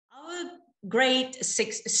grade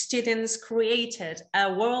 6 students created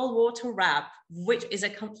a World Water Rap, which is a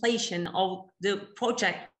compilation of the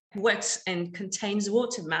project works and contains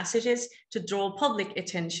water messages to draw public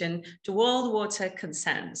attention to world water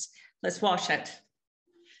concerns. Let's watch it.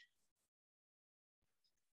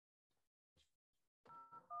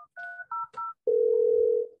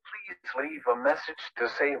 Please leave a message to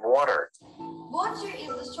save water. Water is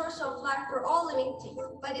the source of life for all living things,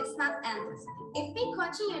 but it's not endless. If we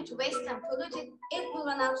continue to waste and pollute it, it will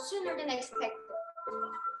run out sooner than expected.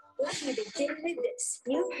 Let me begin with this.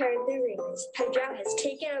 You've heard the rumors. How drought has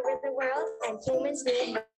taken over the world and humans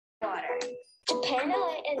need water. Japan,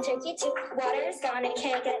 LA, and Turkey too. Water is gone and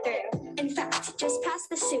can't get through. In fact, just past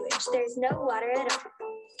the sewage, there's no water at all.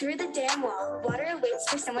 Through the dam wall, water waits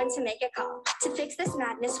for someone to make a call to fix this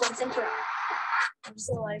madness once and for all. What is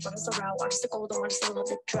the life? What is the route? What is the goal? What is the love?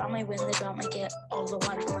 The drought may win, the drought may get all the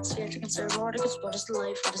water from us. We have to conserve water because what is the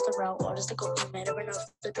life? What is the route? What is the goal? We made it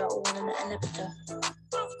enough. The drought will win in the end of the.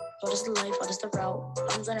 What is the life? What is the route?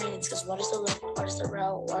 What is the needs? Because what is the life? What is the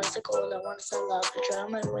route? What is the goal? What is the love? The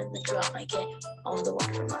drought may win, the drought may get all of the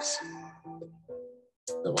water from us.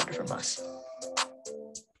 The water from us.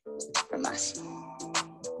 From us.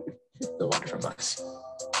 The water from us.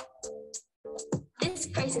 This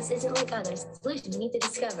crisis isn't like others. Solution you need to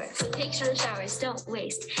discover. So take short showers, don't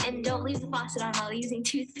waste, and don't leave the faucet on while using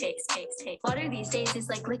toothpaste. Water these days is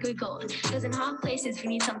like liquid gold, because in hot places we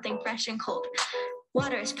need something fresh and cold.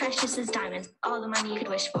 Water is precious as diamonds, all the money you could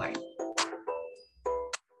wish for.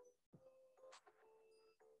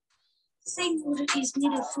 Safe water is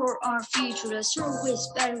needed for our future. The zero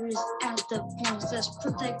waste batteries at the points that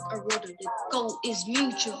protect our water. The goal is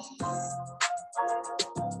mutual.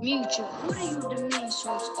 Mutual. What are you the main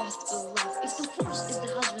source of the life? If the force is the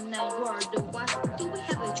husband, now you are the wife. Do we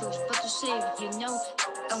have a choice but to save, you know?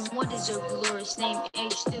 And what is your glorious name?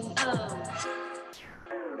 H2O.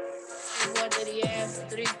 What did he have?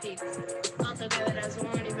 3 people. All together as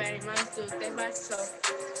one, he very nice to stay by so.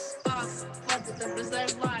 What's it to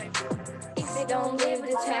preserve life? If we don't leave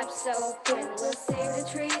the taps open, we'll save the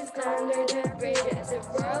trees under the bridges. The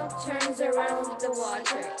world turns around the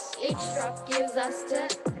water. Each drop gives us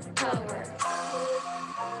the